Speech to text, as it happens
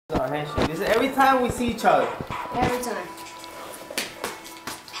Our handshake. This is every time we see each other. Every time.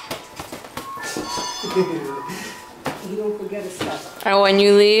 You don't forget his stuff. And when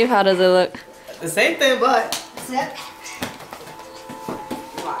you leave, how does it look? The same thing, but. Sit.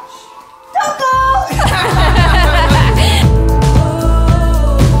 Watch. Don't go!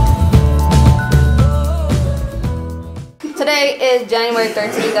 Today is January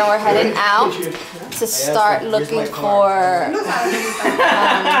 13th and we're heading out to start looking for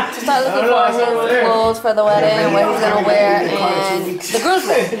clothes for the wedding and what he's gonna wear and the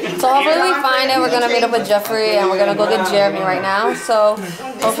groomsmen. So hopefully we find it. We're gonna meet up with Jeffrey and we're gonna go get Jeremy right now. So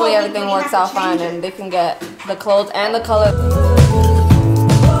hopefully everything works out fine and they can get the clothes and the color.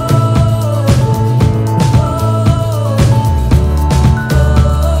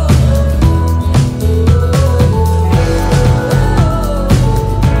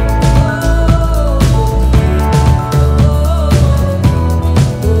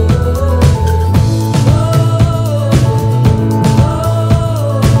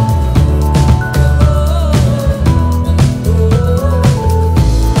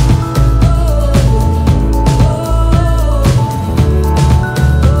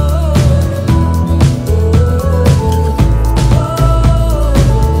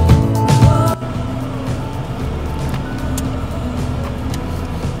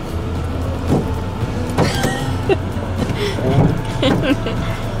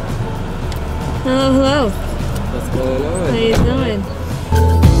 Hello. What's going on? How you doing?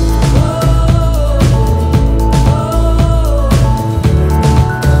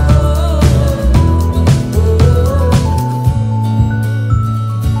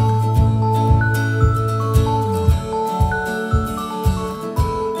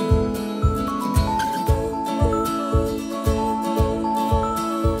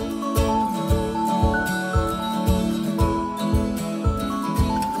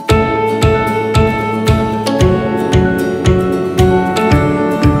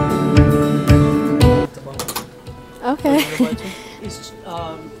 Okay.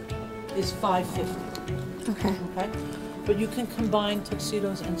 Is $550. Okay. Okay. But you can combine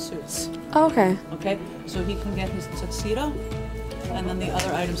tuxedos and suits. Okay. Okay. So he can get his tuxedo, and then the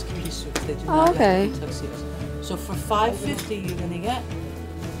other items can be suits. They do Oh, not okay. have to be tuxedos. So for $550, you're gonna get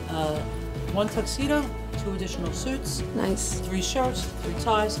one tuxedo, 2 additional suits, Nice. 3 shirts, 3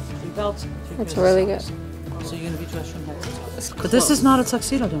 ties, 3 belts, 3 That's pairs of really socks. So you're gonna be dressed from head to toe. It's But this is not a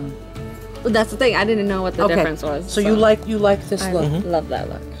tuxedo, darling. Well, that's the thing. I didn't know what the difference was. So you like this I look. love that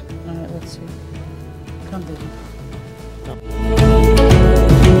look. All right, let's see. Come, baby.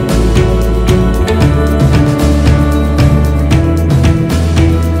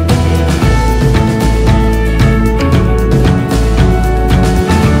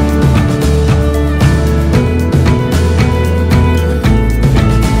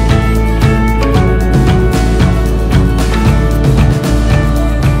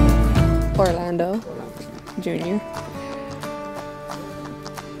 Orlando Jr.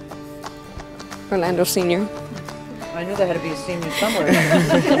 Orlando Sr. I knew there had to be a senior somewhere.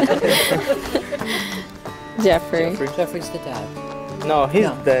 Jeffrey. Jeffrey's the dad. No, he's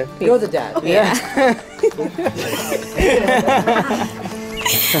dead. You're the dad. Yeah.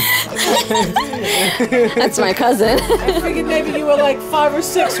 That's my cousin. I figured maybe you were like 5 or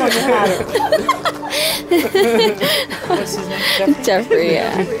 6 when you had her. What's his name? Jeffrey,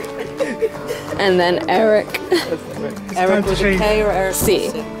 yeah. And then Eric. Eric with a K or Eric C.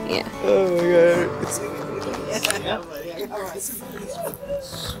 with a C? Yeah. Oh my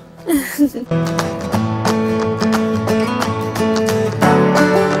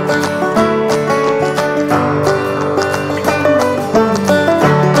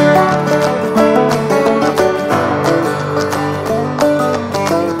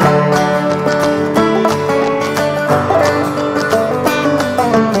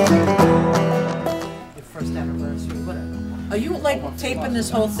Your first anniversary, whatever. Are you like taping this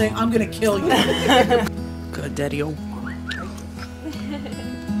whole thing? I'm gonna kill you. Good daddy-o.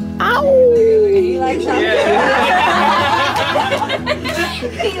 Ow! He likes how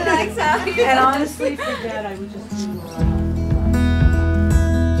he likes how And honestly, for that, I would just do.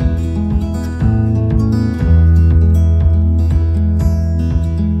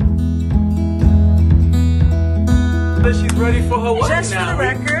 She's ready for her wedding Just now. for the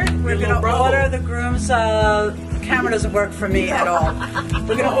record, we're Your gonna little order the groom's. Camera doesn't work for me at all.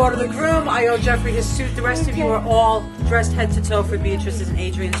 We're gonna order the groom. I owe Jeffrey his suit. The rest of you are all dressed head to toe for Beatrice's and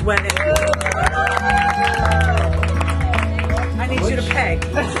Adrian's wedding. I need you to pay.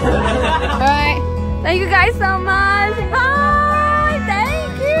 Alright. Thank you guys so much. Bye.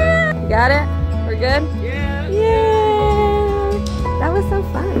 Thank you. Got it? We're good? Yeah. Yay. That was so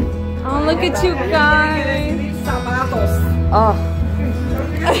fun. look at you guys. Oh.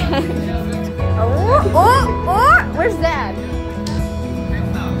 Where's Dad?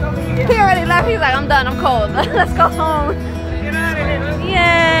 He already left. He's like, I'm done. I'm cold. Let's go home.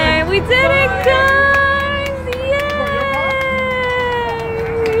 Yay! We did it, guys!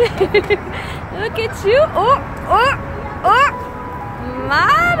 Yay! Look at you!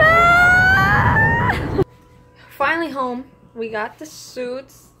 Mama! Finally home. We got the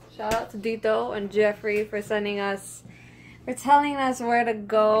suits. Shout out to Dito and Jeffrey for sending us, for telling us where to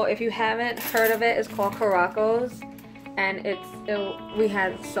go. If you haven't heard of it, it's called Caracos, and we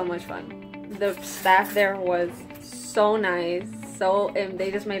had so much fun. The staff there was so nice, and they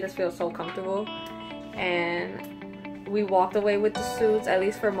just made us feel so comfortable, and we walked away with the suits, at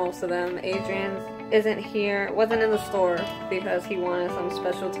least for most of them. Adrian wasn't in the store because he wanted some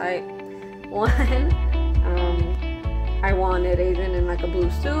special type one. I wanted Adrian in like a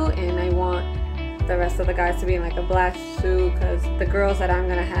blue suit, and I want the rest of the guys to be in like a black suit because the girls that I'm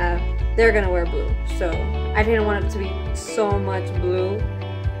gonna have, they're gonna wear blue. So I didn't want it to be so much blue.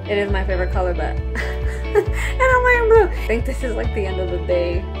 It is my favorite color, but and I'm wearing blue. I think this is like the end of the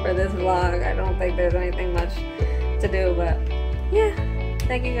day for this vlog. I don't think there's anything much to do, but yeah.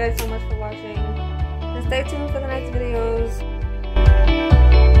 Thank you guys so much for watching, and stay tuned for the next videos.